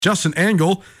Justin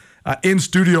Angle in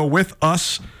studio with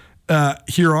us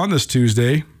here on this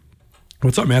Tuesday.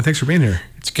 What's up, man? Thanks for being here.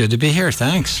 It's good to be here.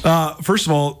 Thanks. First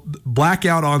of all,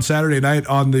 blackout on Saturday night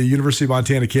on the University of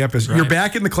Montana campus. Right. You're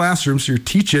back in the classroom, so you're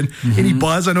teaching. Mm-hmm. Any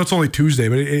buzz? I know it's only Tuesday,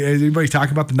 but is anybody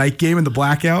talking about the night game and the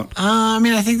blackout?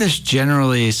 I think there's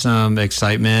generally some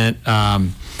excitement.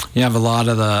 You have a lot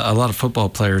of football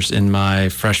players in my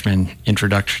freshman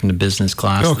introduction to business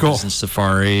class, cool. Business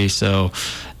Safari. So,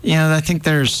 I think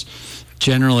there's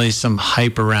generally some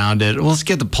hype around it. Well, let's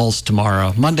get the pulse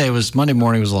tomorrow. Monday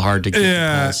morning was a little hard to get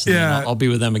the pulse. Yeah. I'll be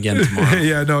with them again tomorrow.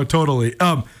 Yeah, no, totally.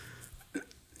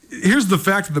 Here's the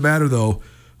fact of the matter, though.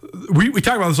 We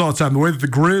talk about this all the time, the way that the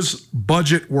Grizz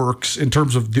budget works in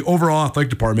terms of the overall athletic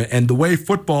department and the way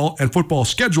football and football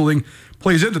scheduling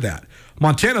plays into that.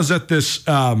 Montana's at this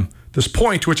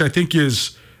point, which I think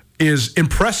is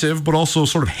impressive, but also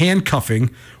sort of handcuffing,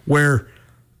 where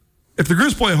if the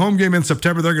Grizz play a home game in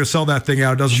September, they're going to sell that thing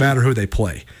out. It doesn't matter who they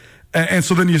play. And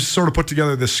so then you sort of put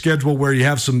together this schedule where you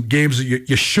have some games that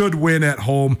you should win at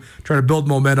home, try to build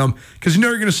momentum, because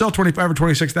you're going to sell 25 or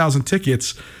 26,000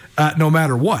 tickets no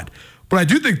matter what. But I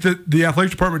do think that the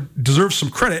athletic department deserves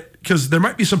some credit, because there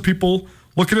might be some people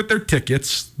looking at their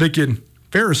tickets thinking,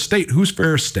 Ferris State, who's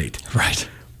Ferris State? Right.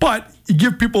 But you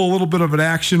give people a little bit of an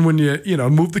action when you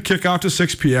move the kickoff to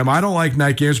 6 p.m. I don't like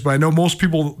night games, but I know most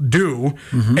people do.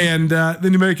 Mm-hmm. And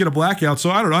then you make it a blackout.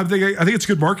 So I don't know. I think it's a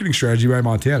good marketing strategy by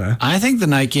Montana. I think the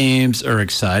night games are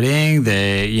exciting.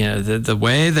 The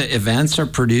way the events are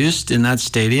produced in that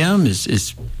stadium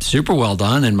is super well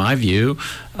done in my view.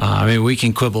 We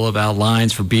can quibble about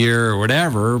lines for beer or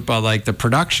whatever, but like the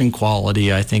production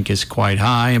quality I think is quite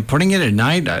high. And putting it at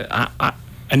night,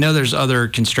 I know there's other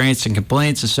constraints and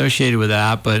complaints associated with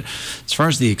that, but as far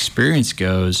as the experience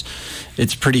goes,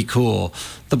 it's pretty cool.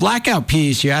 The blackout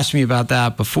piece, you asked me about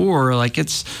that before, I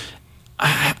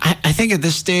think at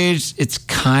this stage, it's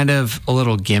kind of a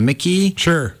little gimmicky.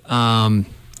 Sure.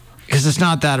 Because it's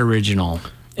not that original.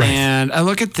 Right. And I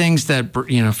look at things that,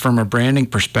 from a branding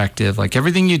perspective, like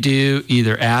everything you do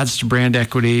either adds to brand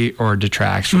equity or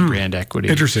detracts from brand equity.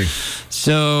 Interesting.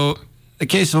 So the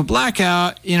case of a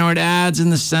blackout, it adds in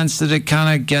the sense that it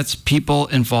kind of gets people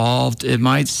involved. It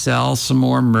might sell some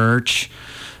more merch,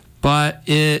 but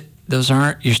those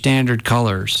aren't your standard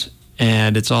colors.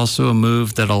 And it's also a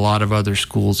move that a lot of other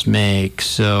schools make.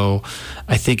 So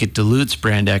I think it dilutes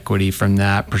brand equity from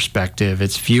that perspective.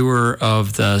 It's fewer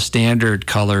of the standard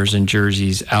colors and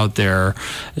jerseys out there.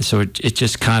 So it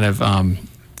just kind of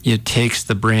it takes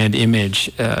the brand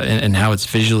image and how it's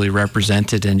visually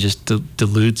represented and just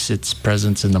dilutes its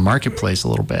presence in the marketplace a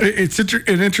little bit. It's an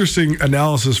interesting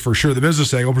analysis for sure. The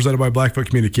Business Angle presented by Blackfoot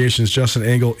Communications. Justin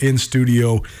Angle in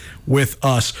studio with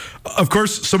us. Of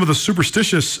course, some of the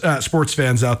superstitious sports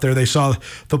fans out there, they saw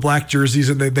the black jerseys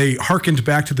and they hearkened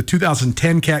back to the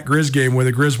 2010 Cat Grizz game where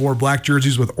the Grizz wore black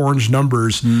jerseys with orange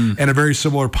numbers and a very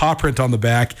similar paw print on the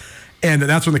back. And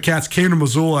that's when the Cats came to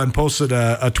Missoula and posted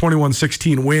a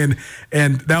 21-16 win.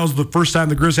 And that was the first time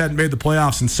the Grizz hadn't made the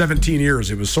playoffs in 17 years.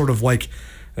 It was sort of like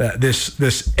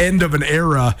this end of an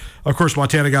era. Of course,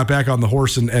 Montana got back on the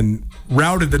horse and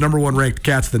routed the number one ranked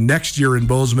Cats the next year in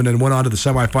Bozeman and went on to the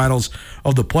semifinals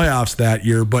of the playoffs that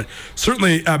year. But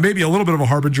certainly maybe a little bit of a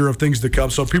harbinger of things to come.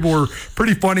 So people were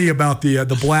pretty funny about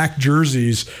the black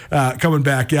jerseys coming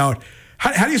back out.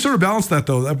 How do you sort of balance that,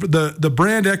 though? The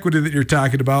brand equity that you're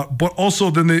talking about, but also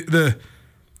then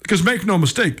because make no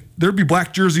mistake, there'd be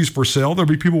black jerseys for sale. There'd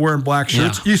be people wearing black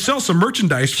shirts. Yeah. You sell some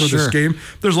merchandise for this game.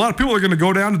 There's a lot of people that are going to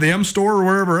go down to the M store or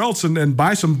wherever else and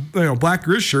buy some black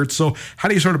Grizz shirts. So how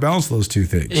do you sort of balance those two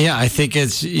things? Yeah, I think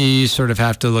you sort of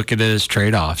have to look at it as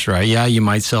trade-offs, right? Yeah, you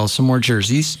might sell some more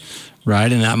jerseys,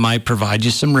 right? And that might provide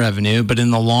you some revenue, but in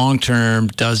the long term,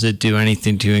 does it do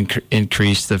anything to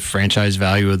increase the franchise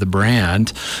value of the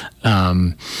brand?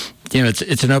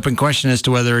 It's an open question as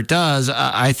to whether it does.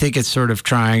 I think it's sort of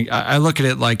trying. I look at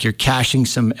it like you're cashing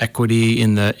some equity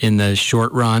in the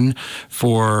short run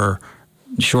for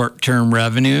short-term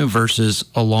revenue versus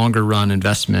a longer-run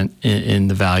investment in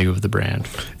the value of the brand.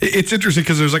 It's interesting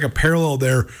because there's like a parallel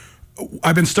there.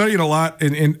 I've been studying a lot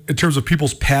in terms of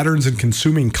people's patterns in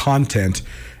consuming content.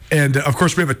 And, of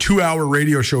course, we have a 2-hour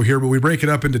radio show here, but we break it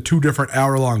up into 2 different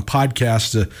hour-long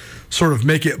podcasts to sort of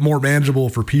make it more manageable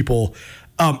for people.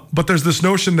 But there's this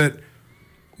notion that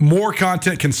more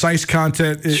content, concise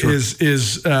content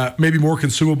is maybe more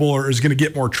consumable or is going to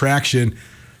get more traction.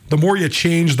 the more you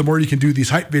change, the more you can do these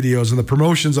hype videos and the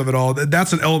promotions of it all.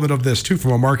 That's an element of this too,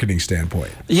 from a marketing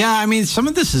standpoint. Yeah, I mean, some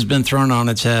of this has been thrown on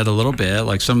its head a little bit,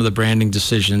 like some of the branding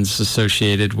decisions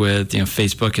associated with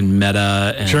Facebook and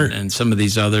Meta and some of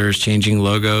these others changing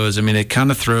logos. I mean, it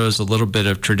kind of throws a little bit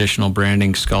of traditional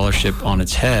branding scholarship on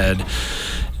its head.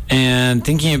 And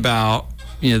thinking about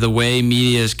the way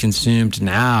media is consumed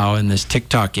now in this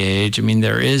TikTok age, I mean,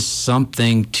 there is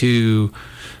something to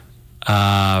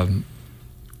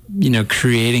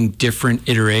creating different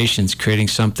iterations, creating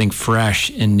something fresh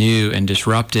and new and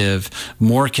disruptive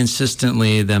more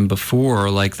consistently than before,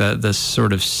 like the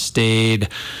sort of staid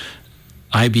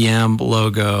IBM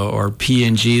logo or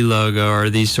P&G logo, or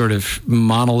these sort of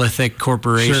monolithic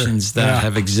corporations that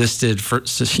have existed for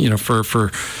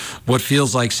what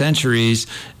feels like centuries.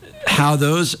 How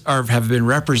those have been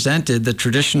represented, the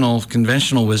traditional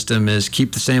conventional wisdom is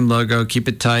keep the same logo, keep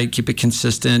it tight, keep it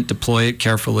consistent, deploy it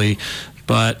carefully.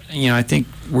 But I think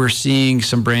we're seeing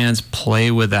some brands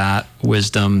play with that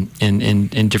wisdom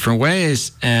in different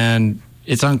ways, and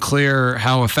it's unclear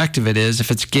how effective it is.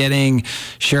 If it's getting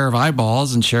share of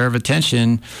eyeballs and share of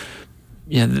attention,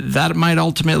 that might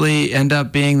ultimately end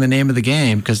up being the name of the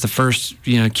game, because the first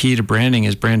key to branding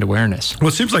is brand awareness. Well,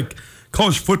 it seems like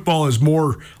college football is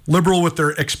more liberal with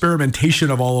their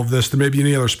experimentation of all of this than maybe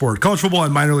any other sport. College football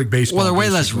and minor league baseball. Well, they're way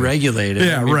less regulated.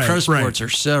 Yeah, pro sports are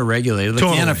so regulated. Like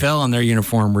the NFL and their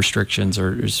uniform restrictions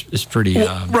is pretty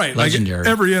legendary. Like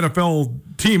every NFL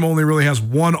team only really has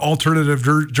one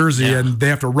alternative jersey, and they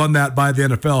have to run that by the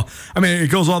NFL. I mean, it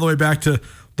goes all the way back to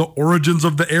the origins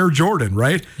of the Air Jordan,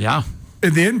 right? Yeah.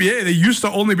 In the NBA, they used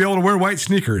to only be able to wear white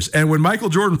sneakers. And when Michael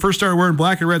Jordan first started wearing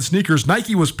black and red sneakers,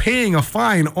 Nike was paying a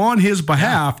fine on his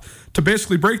behalf to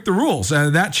basically break the rules.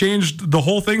 And that changed the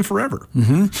whole thing forever.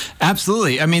 Mm-hmm.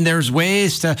 Absolutely. I mean, there's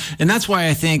ways to, and that's why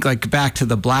I think, like, back to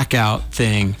the blackout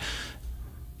thing,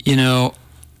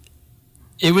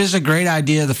 it was a great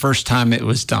idea the first time it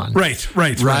was done. Right.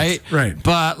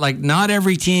 But like, not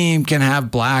every team can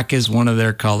have black as one of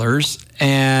their colors,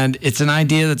 and it's an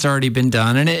idea that's already been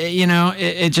done, and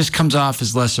it just comes off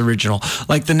as less original.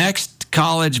 Like the next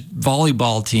college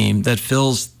volleyball team that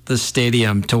fills the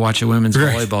stadium to watch a women's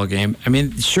volleyball game. I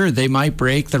mean, sure, they might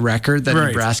break the record that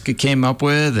Nebraska came up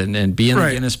with and be in the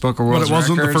Guinness Book of World Records. But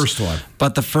it wasn't the first one.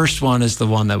 But the first one is the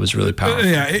one that was really powerful.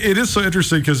 Yeah, it is so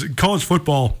interesting because college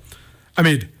football, I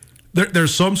mean,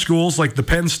 there's some schools like the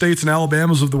Penn States and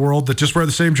Alabamas of the world that just wear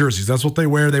the same jerseys. That's what they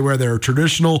wear. They wear their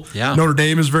traditional. Yeah. Notre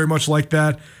Dame is very much like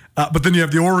that. But then you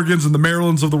have the Oregons and the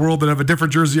Marylands of the world that have a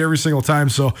different jersey every single time.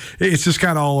 So it's just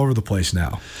kind of all over the place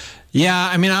now. Yeah,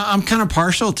 I mean, I'm kind of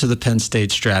partial to the Penn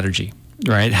State strategy,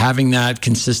 right? Having that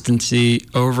consistency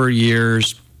over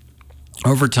years,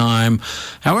 over time.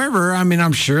 However, I mean,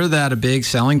 I'm sure that a big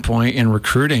selling point in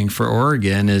recruiting for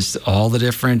Oregon is all the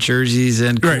different jerseys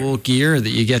and cool gear that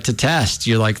you get to test.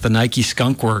 You like the Nike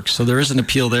Skunk Works, so there is an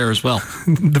appeal there as well.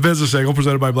 The Business Angle,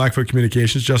 presented by Blackfoot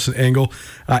Communications. Justin Angle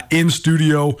in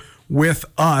studio with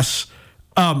us.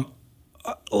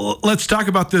 Let's talk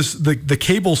about the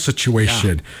cable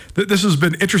situation. Yeah. This has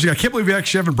been interesting. I can't believe we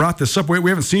actually haven't brought this up. We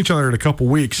haven't seen each other in a couple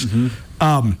weeks.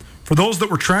 Mm-hmm. For those that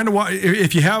were trying to watch,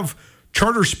 if you have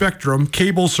Charter Spectrum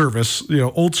cable service,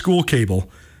 old school cable,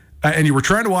 and you were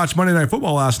trying to watch Monday Night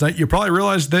Football last night, you probably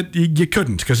realized that you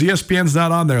couldn't because ESPN's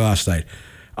not on there last night.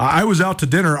 I was out to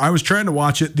dinner. I was trying to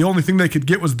watch it. The only thing they could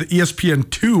get was the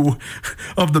ESPN2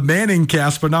 of the Manning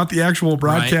cast, but not the actual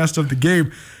broadcast of the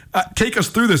game. Take us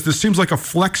through this. This seems like a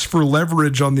flex for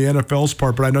leverage on the NFL's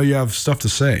part, but I know you have stuff to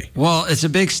say. Well, it's a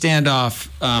big standoff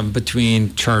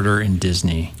between Charter and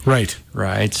Disney.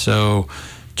 Right. So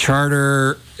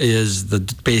Charter is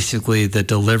basically the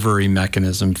delivery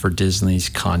mechanism for Disney's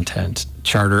content.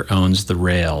 Charter owns the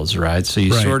rails, right? So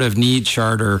you sort of need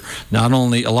Charter. Not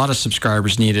only a lot of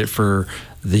subscribers need it for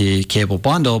the cable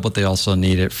bundle, but they also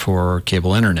need it for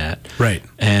cable internet. Right.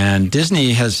 And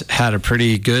Disney has had a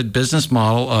pretty good business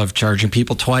model of charging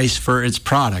people twice for its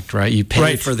product, right? You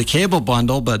pay for the cable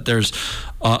bundle, but there's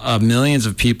millions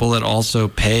of people that also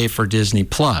pay for Disney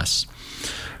Plus,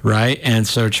 right? And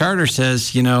so Charter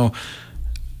says,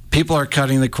 people are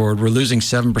cutting the cord. We're losing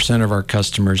 7% of our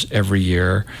customers every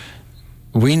year.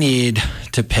 We need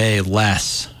to pay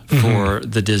less for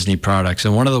the Disney products.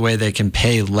 And one of the ways they can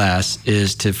pay less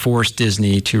is to force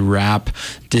Disney to wrap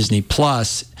Disney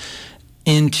Plus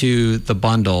into the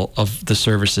bundle of the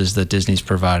services that Disney's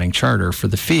providing Charter for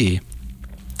the fee.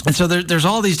 And so there's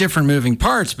all these different moving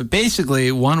parts, but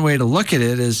basically one way to look at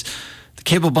it is the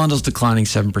cable bundle's declining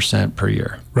 7% per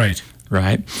year. Right.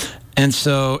 And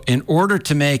so in order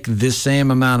to make this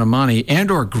same amount of money and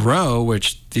or grow,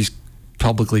 which these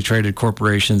publicly traded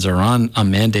corporations are on a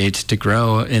mandate to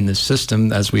grow in this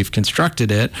system as we've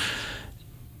constructed it,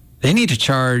 they need to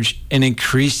charge an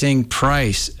increasing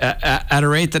price at a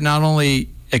rate that not only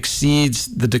exceeds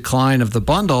the decline of the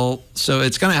bundle, so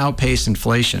it's going to outpace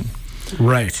inflation.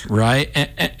 Right. Right.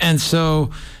 And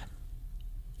so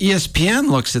ESPN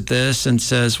looks at this and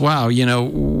says, wow,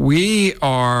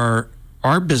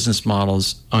 our business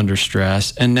model's under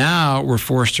stress, and now we're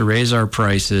forced to raise our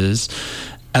prices.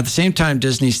 At the same time,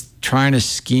 Disney's trying to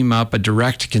scheme up a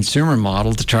direct-to-consumer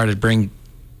model to try to bring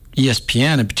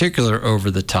ESPN in particular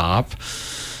over the top.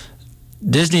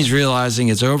 Disney's realizing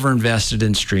it's overinvested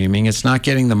in streaming. It's not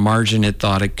getting the margin it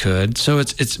thought it could. So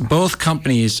it's both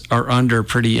companies are under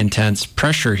pretty intense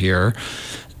pressure here.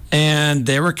 And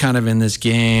they were kind of in this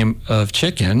game of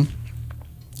chicken.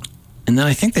 And then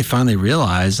I think they finally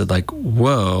realized that, like,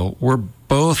 whoa, we're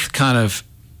both kind of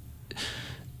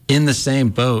in the same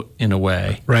boat in a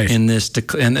way. Right. And this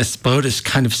boat is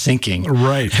kind of sinking.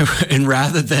 Right. And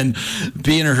rather than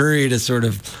be in a hurry to sort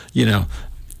of,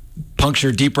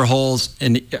 puncture deeper holes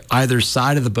in either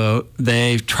side of the boat,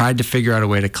 they've tried to figure out a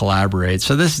way to collaborate.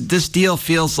 So this deal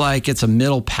feels like it's a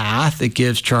middle path. It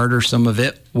gives Charter some of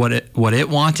what it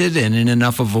wanted, and in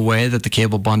enough of a way that the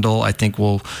cable bundle, I think,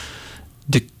 will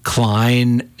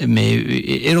decline.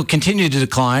 Maybe it'll continue to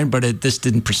decline, but this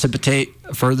didn't precipitate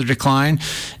a further decline.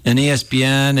 And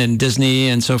ESPN and Disney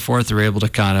and so forth are able to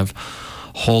kind of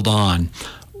hold on.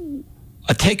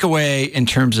 A takeaway in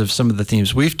terms of some of the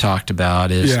themes we've talked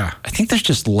about is I think there's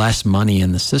just less money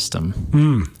in the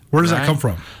system. Where does that come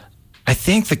from? I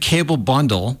think the cable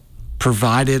bundle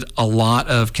provided a lot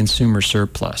of consumer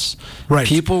surplus. Right.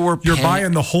 People were You're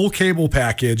buying the whole cable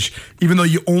package, even though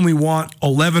you only want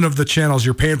 11 of the channels.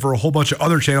 You're paying for a whole bunch of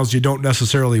other channels you don't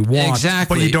necessarily want,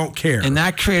 but you don't care. And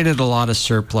that created a lot of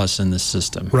surplus in the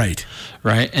system. Right.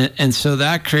 Right. And so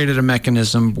that created a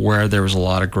mechanism where there was a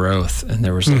lot of growth and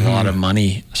there was a lot of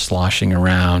money sloshing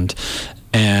around.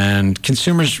 And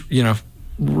consumers,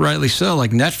 rightly so, like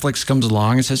Netflix comes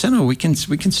along and says, we can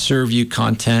serve you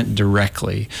content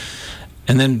directly.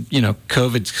 And then,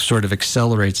 COVID sort of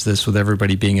accelerates this with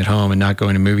everybody being at home and not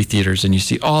going to movie theaters. And you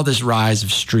see all this rise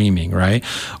of streaming, right?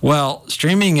 Well,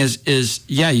 streaming is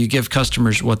you give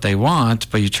customers what they want,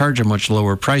 but you charge a much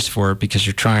lower price for it because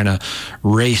you're trying to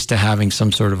race to having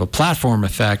some sort of a platform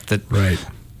effect that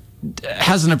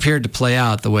hasn't appeared to play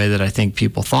out the way that I think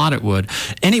people thought it would.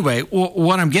 Anyway,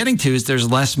 what I'm getting to is there's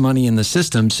less money in the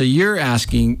system. So you're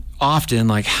asking often,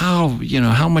 like, how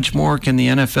much more can the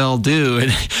NFL do?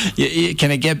 And can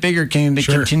it get bigger? Can it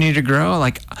continue to grow?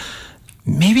 Like,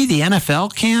 maybe the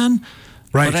NFL can.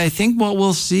 Right. But I think what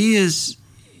we'll see is,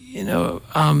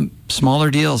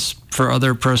 smaller deals for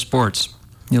other pro sports.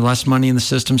 Less money in the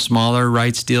system, smaller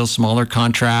rights deals, smaller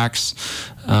contracts.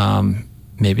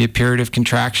 Maybe a period of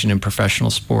contraction in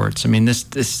professional sports. I mean,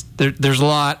 there's a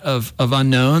lot of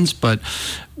unknowns, but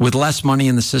with less money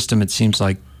in the system, it seems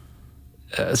like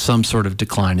some sort of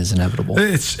decline is inevitable.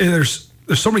 There's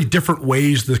so many different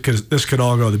ways this could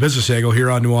all go. The Business Angle here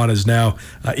on Nuanez Now,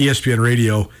 ESPN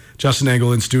Radio. Justin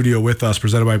Angle in studio with us,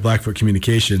 presented by Blackfoot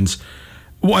Communications.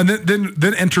 Well, and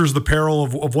then enters the peril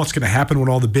of what's going to happen when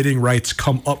all the bidding rights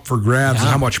come up for grabs and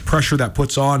how much pressure that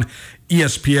puts on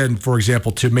ESPN, for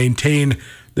example, to maintain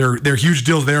their huge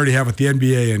deals they already have with the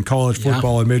NBA and college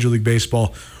football and Major League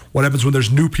Baseball. What happens when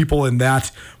there's new people in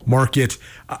that market?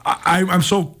 I'm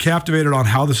so captivated on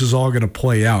how this is all going to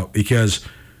play out, because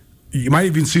you might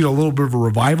even see a little bit of a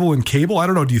revival in cable. I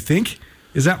don't know. Do you think?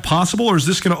 Is that possible, or is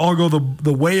this going to all go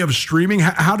the way of streaming?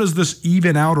 How does this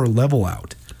even out or level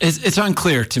out? It's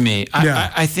unclear to me.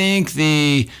 I think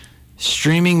the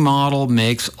streaming model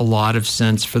makes a lot of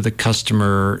sense for the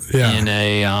customer in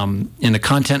a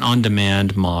content on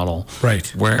demand model, right?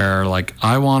 Where, like,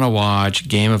 I want to watch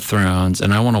Game of Thrones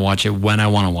and I want to watch it when I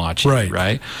want to watch it,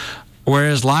 right?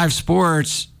 Whereas live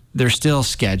sports, they're still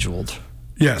scheduled.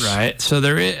 Yes. Right. So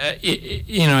there,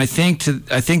 I think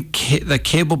the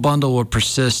cable bundle will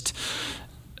persist.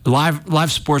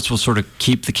 Live sports will sort of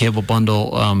keep the cable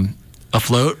bundle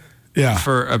afloat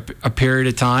for a period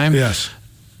of time. Yes.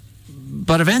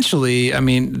 But eventually, I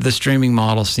mean, the streaming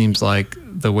model seems like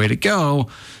the way to go.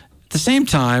 At the same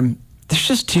time, there's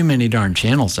just too many darn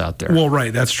channels out there. Well,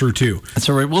 right, that's true too. And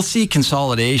so we'll see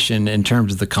consolidation in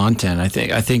terms of the content. I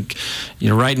think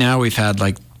right now we've had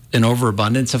like an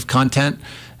overabundance of content,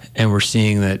 and we're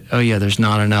seeing that, there's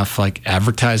not enough like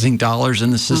advertising dollars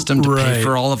in the system to pay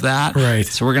for all of that. Right.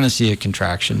 So we're going to see a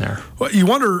contraction there. Well, you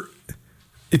wonder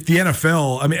if the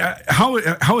NFL, I mean,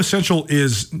 how essential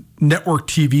is network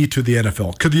TV to the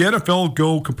NFL? Could the NFL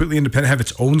go completely independent, have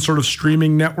its own sort of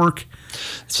streaming network?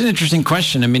 It's an interesting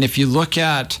question. I mean, if you look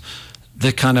at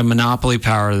the kind of monopoly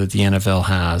power that the NFL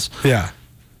has. Yeah.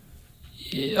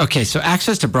 Okay, so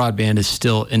access to broadband is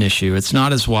still an issue. It's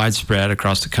not as widespread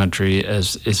across the country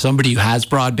as somebody who has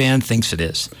broadband thinks it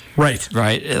is. Right.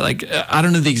 Right? Like, I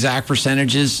don't know the exact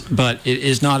percentages, but it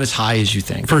is not as high as you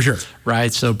think. For sure.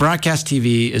 Right? So broadcast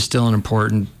TV is still an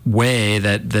important way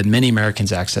that many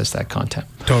Americans access that content.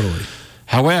 Totally.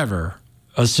 However,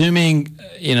 assuming,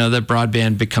 that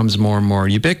broadband becomes more and more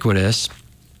ubiquitous,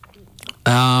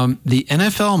 the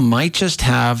NFL might just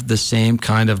have the same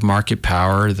kind of market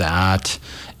power that,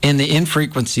 and the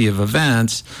infrequency of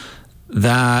events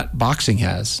that boxing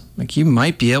has. Like, you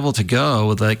might be able to go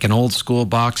with like an old school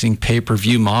boxing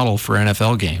pay-per-view model for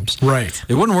NFL games. Right.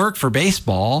 It wouldn't work for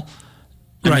baseball.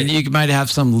 I mean, you might have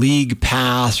some league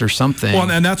pass or something. Well,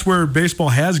 and that's where baseball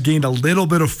has gained a little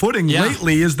bit of footing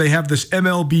lately, is they have this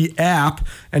MLB app,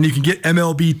 and you can get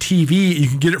MLB TV. You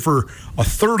can get it for a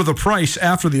third of the price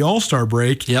after the All-Star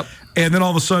break. Yep. And then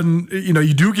all of a sudden,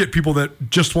 you do get people that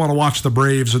just want to watch the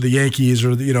Braves or the Yankees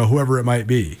or whoever it might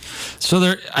be.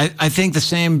 So I think the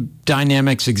same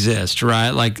dynamics exist,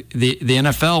 right? Like the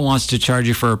NFL wants to charge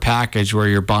you for a package where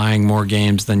you're buying more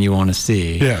games than you want to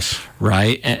see. Yes.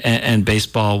 Right. And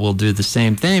baseball will do the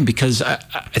same thing, because I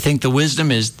think the wisdom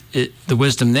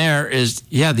there is,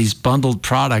 these bundled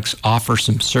products offer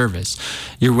some service.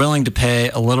 You're willing to pay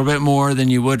a little bit more than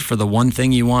you would for the one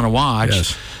thing you want to watch.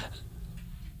 Yes.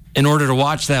 In order to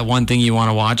watch that one thing you want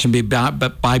to watch,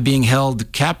 but by being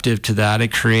held captive to that,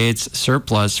 it creates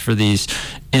surplus for these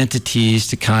entities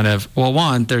to kind of, well,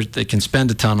 one, they can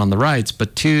spend a ton on the rights,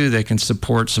 but two, they can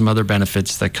support some other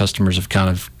benefits that customers have kind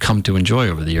of come to enjoy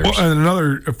over the years. Well, and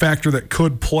another factor that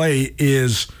could play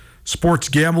is sports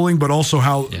gambling, but also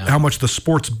how much the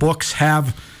sports books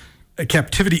have a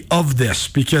captivity of this,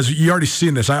 because you already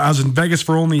seen this. I was in Vegas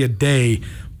for only a day,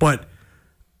 but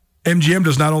MGM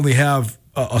does not only have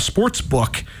a sports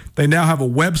book, they now have a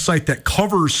website that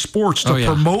covers sports to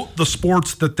promote the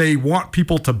sports that they want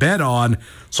people to bet on.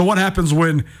 So what happens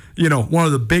when, one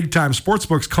of the big time sports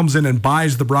books comes in and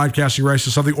buys the broadcasting rights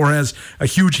to something, or has a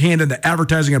huge hand in the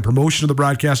advertising and promotion of the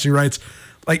broadcasting rights?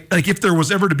 Like if there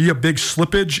was ever to be a big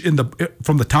slippage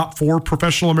from the top 4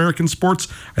 professional American sports,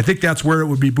 I think that's where it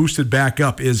would be boosted back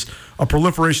up, is a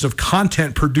proliferation of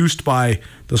content produced by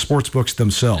the sports books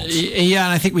themselves. Yeah,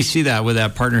 and I think we see that with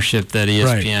that partnership that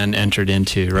ESPN entered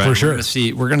into, right? For sure.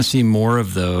 We're going to see more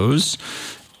of those.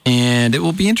 And it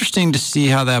will be interesting to see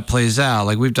how that plays out.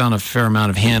 Like, we've done a fair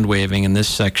amount of hand waving in this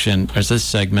segment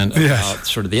about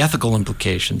sort of the ethical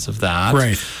implications of that.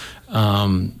 Right.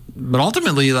 But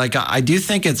ultimately, like, I do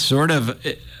think it's sort of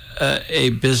a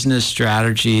business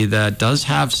strategy that does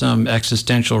have some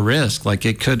existential risk. Like,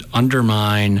 it could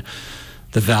undermine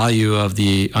the value of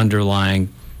the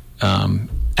underlying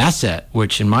asset,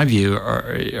 which in my view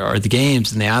are the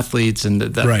games and the athletes and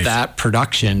that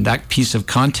production, that piece of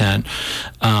content.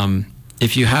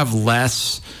 If you have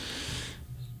less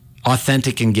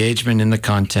authentic engagement in the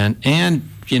content and,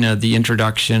 the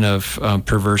introduction of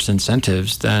perverse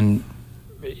incentives, then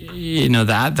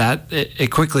that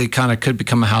it quickly kind of could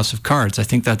become a house of cards. I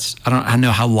think I don't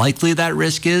know how likely that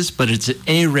risk is, but it's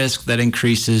a risk that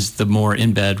increases the more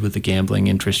in bed with the gambling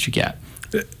interest you get.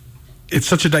 It's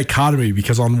such a dichotomy,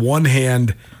 because on one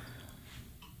hand,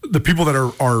 the people that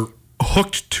are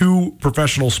hooked to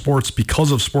professional sports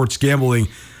because of sports gambling,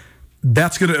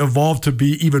 that's going to evolve to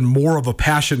be even more of a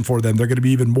passion for them. They're going to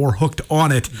be even more hooked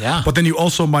on it. Yeah. But then you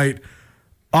also might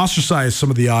ostracize some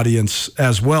of the audience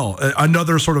as well.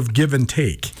 Another sort of give and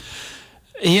take.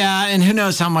 Yeah, and who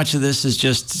knows how much of this is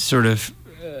just sort of,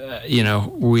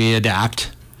 we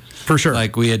adapt. For sure.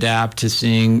 Like, we adapt to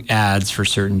seeing ads for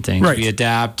certain things. Right. We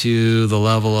adapt to the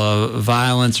level of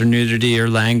violence or nudity or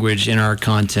language in our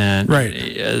content. Right.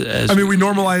 We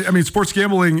normalize. Sports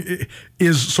gambling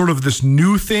is sort of this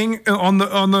new thing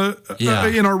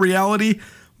in our reality.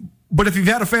 But if you've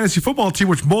had a fantasy football team,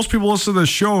 which most people listening to this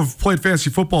show have played fantasy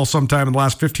football sometime in the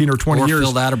last 15 or 20 years. Or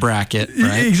filled out a bracket,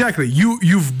 right? Exactly.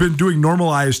 You've been doing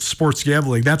normalized sports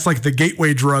gambling. That's like the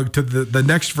gateway drug to the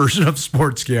next version of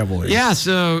sports gambling. Yeah,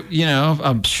 so,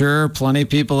 I'm sure plenty of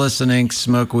people listening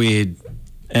smoke weed,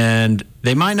 and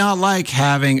they might not like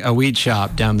having a weed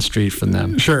shop down the street from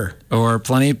them. Sure. Or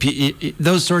plenty of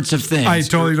those sorts of things. I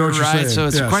totally know what you're saying. So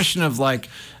it's a question of like,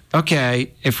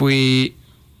 okay, if we...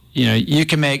 you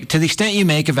can make, to the extent you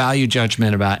make a value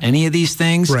judgment about any of these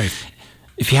things, right.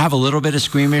 If you have a little bit of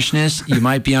squeamishness, you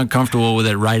might be uncomfortable with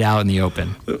it right out in the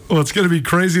open. Well, it's going to be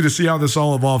crazy to see how this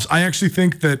all evolves. I actually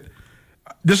think that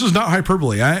this is not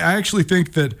hyperbole. I actually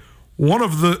think that one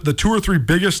of the 2 or 3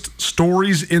 biggest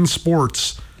stories in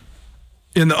sports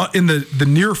in the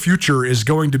near future is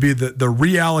going to be the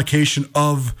reallocation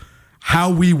of how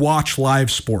we watch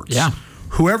live sports. Yeah.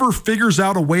 Whoever figures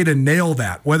out a way to nail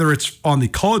that, whether it's on the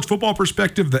college football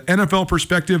perspective, the NFL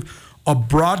perspective, a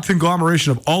broad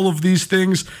conglomeration of all of these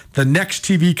things, the next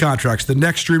TV contracts, the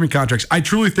next streaming contracts, I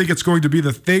truly think it's going to be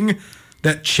the thing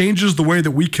that changes the way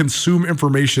that we consume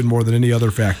information more than any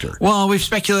other factor. Well, we've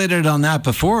speculated on that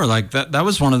before. Like that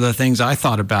was one of the things I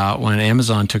thought about when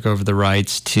Amazon took over the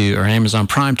rights to, or Amazon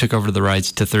Prime took over the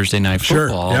rights to Thursday Night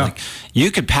Football. Sure, yeah. Like,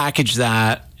 you could package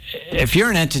that. If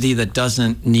you're an entity that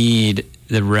doesn't need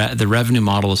the revenue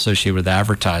model associated with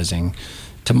advertising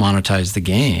to monetize the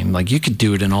game, like, you could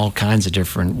do it in all kinds of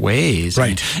different ways.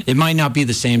 Right. I mean, it might not be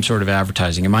the same sort of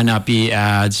advertising. It might not be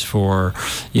ads for,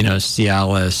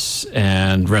 Cialis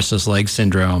and restless leg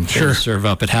syndrome to serve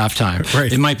up at halftime.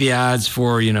 Right. It might be ads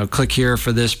for, click here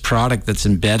for this product that's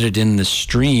embedded in the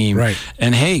stream. Right.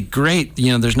 And hey, great,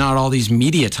 there's not all these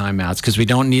media timeouts because we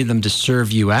don't need them to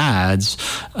serve you ads.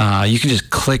 You can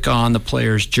just click on the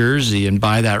player's jersey and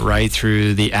buy that right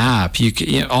through the app. You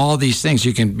can, all these things.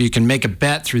 You can make a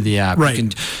bet through the app. Right.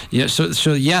 You can,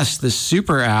 so yes, the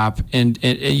super app, and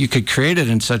you could create it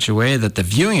in such a way that the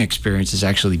viewing experience is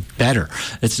actually better.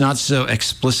 It's not so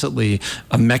explicitly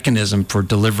a mechanism for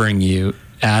delivering you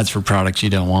ads for products you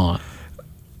don't want.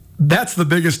 That's the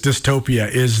biggest dystopia,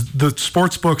 is the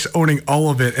sports books owning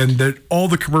all of it, and that all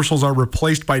the commercials are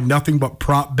replaced by nothing but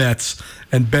prop bets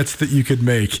and bets that you could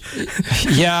make.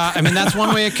 Yeah, I mean, that's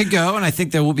one way it could go, and I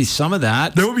think there will be some of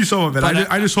that. There will be some of it.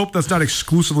 I just hope that's not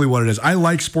exclusively what it is. I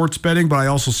like sports betting, but I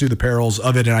also see the perils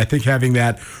of it, and I think having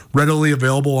that readily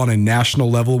available on a national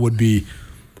level would be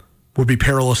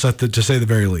perilous, to say the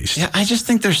very least. Yeah, I just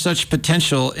think there's such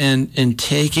potential in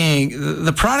taking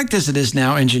the product as it is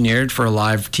now engineered for a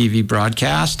live TV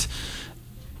broadcast.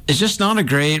 It's just not a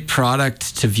great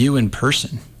product to view in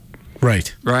person.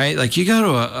 Right. Right? Like, you go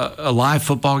to a live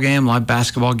football game, live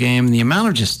basketball game, and the amount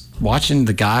of just watching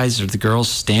the guys or the girls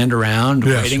stand around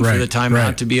waiting for the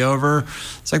timeout to be over.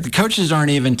 It's like the coaches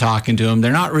aren't even talking to them.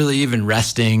 They're not really even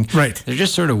resting. Right. They're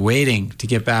just sort of waiting to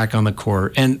get back on the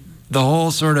court. And the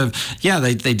whole sort of,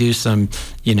 they do some,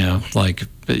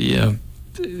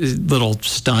 little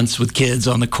stunts with kids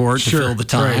on the court to fill the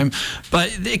time. Right.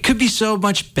 But it could be so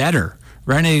much better,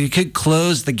 right? And it could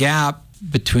close the gap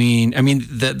between,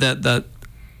 the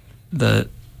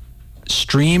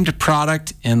streamed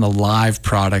product and the live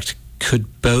product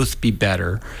could both be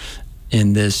better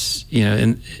in this,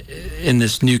 in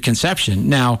this new conception.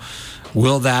 Now,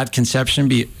 will that conception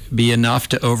be enough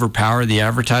to overpower the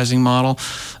advertising model?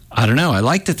 I don't know. I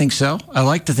like to think so. I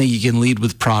like to think you can lead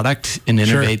with product and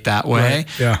innovate that way.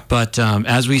 Right. Yeah. But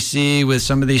as we see with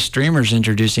some of these streamers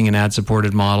introducing an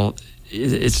ad-supported model,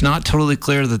 it's not totally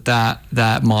clear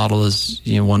that model is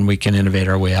one we can innovate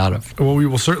our way out of. Well, we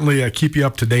will certainly keep you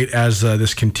up to date as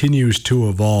this continues to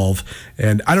evolve.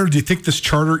 And I don't know, do you think this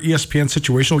Charter ESPN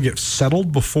situation will get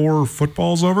settled before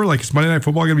football's over? Like, is Monday Night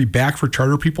Football going to be back for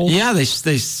Charter people? Yeah, they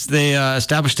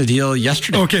established a deal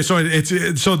yesterday. Okay, so the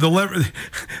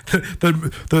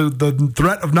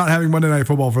threat of not having Monday Night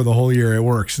Football for the whole year, it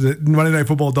works. The Monday Night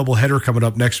Football doubleheader coming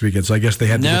up next weekend, so I guess they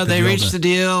had to. No, they reached the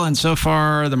deal, and so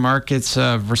far the markets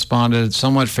have responded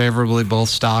somewhat favorably. Both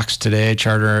stocks today,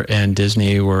 Charter and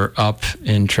Disney, were up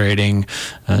in trading,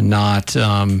 not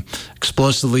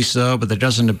explosively so, but there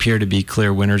doesn't appear to be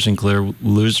clear winners and clear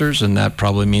losers, and that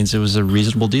probably means it was a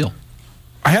reasonable deal.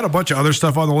 I had a bunch of other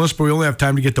stuff on the list, but we only have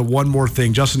time to get to one more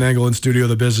thing. Justin Angle in studio,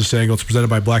 The Business Angle. It's presented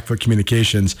by Blackfoot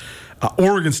Communications.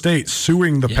 Oregon State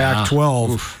suing the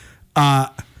Pac-12.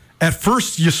 At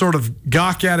first, you sort of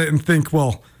gawk at it and think,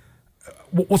 well,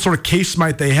 what sort of case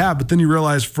might they have? But then you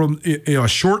realize from a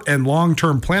short and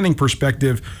long-term planning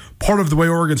perspective, part of the way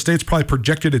Oregon State's probably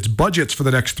projected its budgets for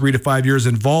the next 3 to 5 years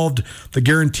involved the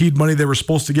guaranteed money they were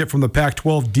supposed to get from the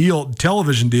Pac-12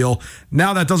 television deal.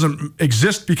 Now that doesn't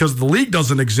exist because the league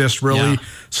doesn't exist, really. Yeah.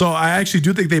 So I actually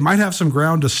do think they might have some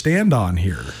ground to stand on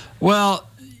here. Well,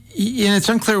 it's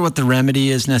unclear what the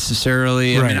remedy is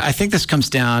necessarily. Right. I mean, I think this comes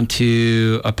down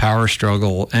to a power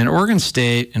struggle. And Oregon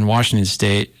State and Washington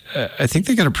State, I think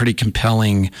they got a pretty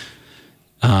compelling,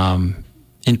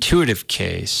 intuitive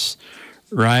case,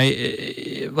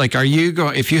 right? Like, are you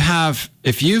going? If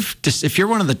you're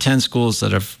one of the 10 schools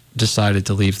that have decided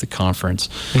to leave the conference,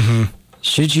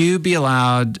 should you be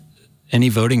allowed any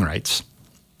voting rights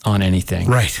on anything?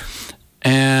 Right.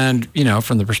 And,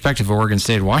 from the perspective of Oregon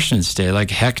State and Washington State,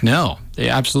 like, heck no. They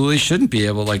absolutely shouldn't be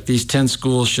able, like, these 10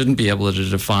 schools shouldn't be able to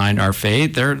define our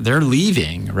fate. They're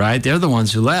leaving, right? They're the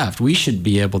ones who left. We should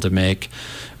be able to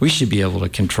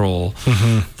control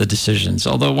the decisions.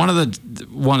 Although one of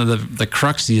the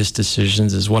cruxiest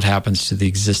decisions is what happens to the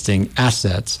existing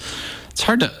assets. It's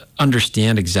hard to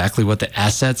understand exactly what the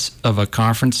assets of a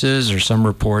conference is. There's some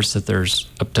reports that there's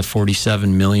up to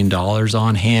 $47 million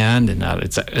on hand, and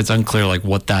it's unclear like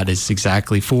what that is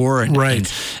exactly for,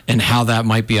 and, and how that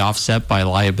might be offset by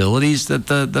liabilities that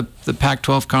the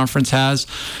Pac-12 conference has.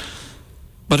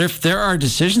 But if there are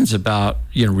decisions about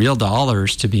real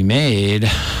dollars to be made,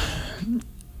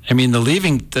 I mean,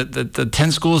 the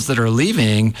 10 schools that are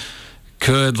leaving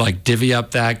could like divvy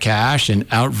up that cash and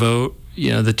outvote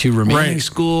the 2 remaining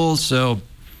schools. So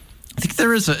I think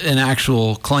there is an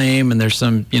actual claim, and there's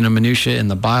some minutia in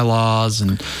the bylaws,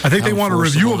 and I think they want a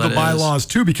review of the bylaws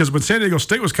too, because when San Diego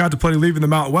State was contemplating leaving the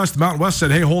Mountain West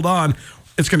said, "Hey, hold on.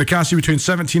 It's going to cost you between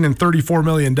 $17 and $34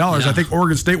 million." I think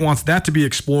Oregon State wants that to be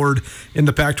explored in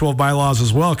the Pac-12 bylaws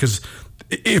as well, because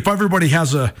if everybody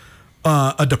has a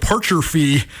departure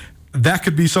fee, that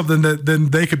could be something that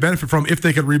then they could benefit from if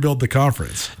they could rebuild the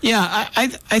conference. Yeah,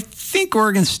 I think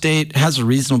Oregon State has a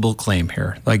reasonable claim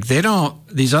here. Like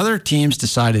these other teams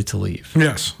decided to leave.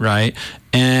 Yes. Right?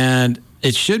 And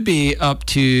it should be up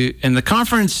to, and the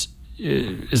conference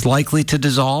is likely to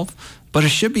dissolve, but it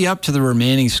should be up to the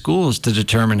remaining schools to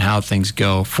determine how things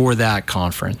go for that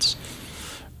conference,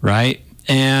 right?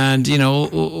 And,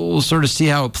 we'll sort of see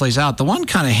how it plays out. The one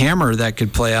kind of hammer that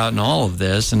could play out in all of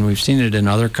this, and we've seen it in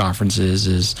other conferences,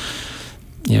 is,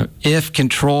 if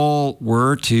control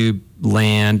were to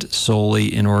land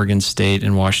solely in Oregon State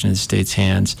and Washington State's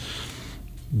hands,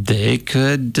 they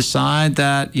could decide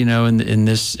that in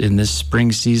this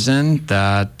spring season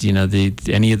that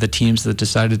any of the teams that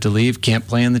decided to leave can't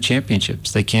play in the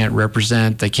championships. They can't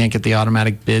represent. They can't get the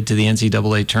automatic bid to the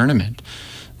NCAA tournament.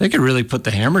 They could really put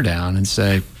the hammer down and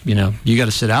say, you got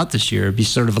to sit out this year. It'd be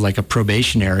sort of like a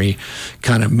probationary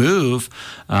kind of move.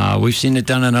 We've seen it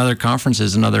done in other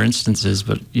conferences and other instances,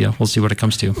 but we'll see what it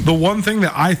comes to. The one thing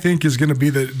that I think is going to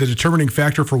be the determining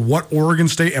factor for what Oregon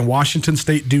State and Washington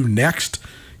State do next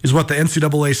is what the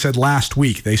NCAA said last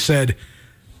week. They said,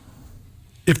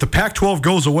 if the Pac-12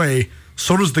 goes away,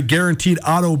 so does the guaranteed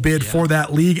auto bid for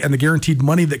that league and the guaranteed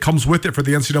money that comes with it for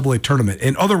the NCAA tournament.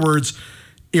 In other words,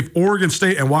 if Oregon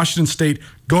State and Washington State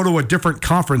go to a different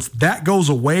conference, that goes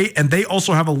away, and they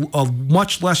also have a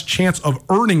much less chance of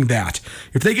earning that.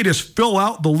 If they could just fill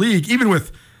out the league, even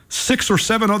with 6 or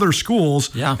 7 other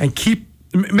schools, and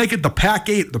make it the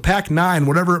Pac-8, the Pac-9,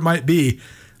 whatever it might be,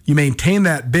 you maintain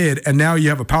that bid, and now you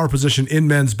have a power position in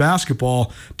men's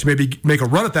basketball to maybe make a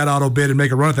run at that auto bid and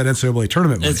make a run at that NCAA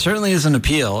tournament money. It certainly is an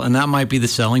appeal, and that might be the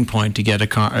selling point to get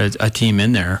a team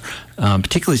in there,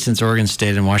 particularly since Oregon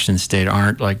State and Washington State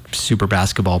aren't like super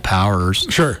basketball powers.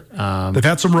 Sure. They've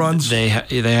had some runs. They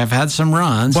have had some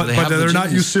runs. But they're not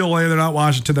UCLA, they're not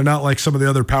Washington, they're not like some of the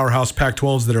other powerhouse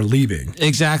Pac-12s that are leaving.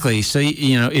 Exactly. So,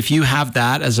 if you have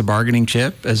that as a bargaining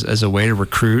chip, as a way to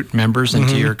recruit members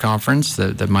into your conference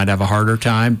that might have a harder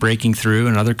time breaking through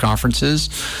in other conferences,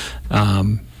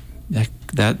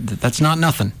 that's not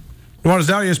nothing. Nuanez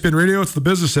Now, ESPN Radio. It's the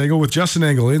Business Angle with Justin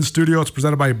Angle in studio. It's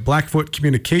presented by Blackfoot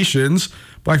Communications.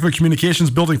 Blackfoot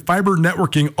Communications building fiber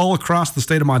networking all across the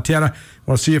state of Montana.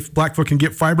 Want to see if Blackfoot can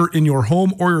get fiber in your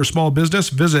home or your small business?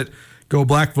 Visit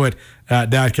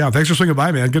goblackfoot.com. Thanks for swinging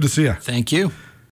by, man. Good to see you. Thank you.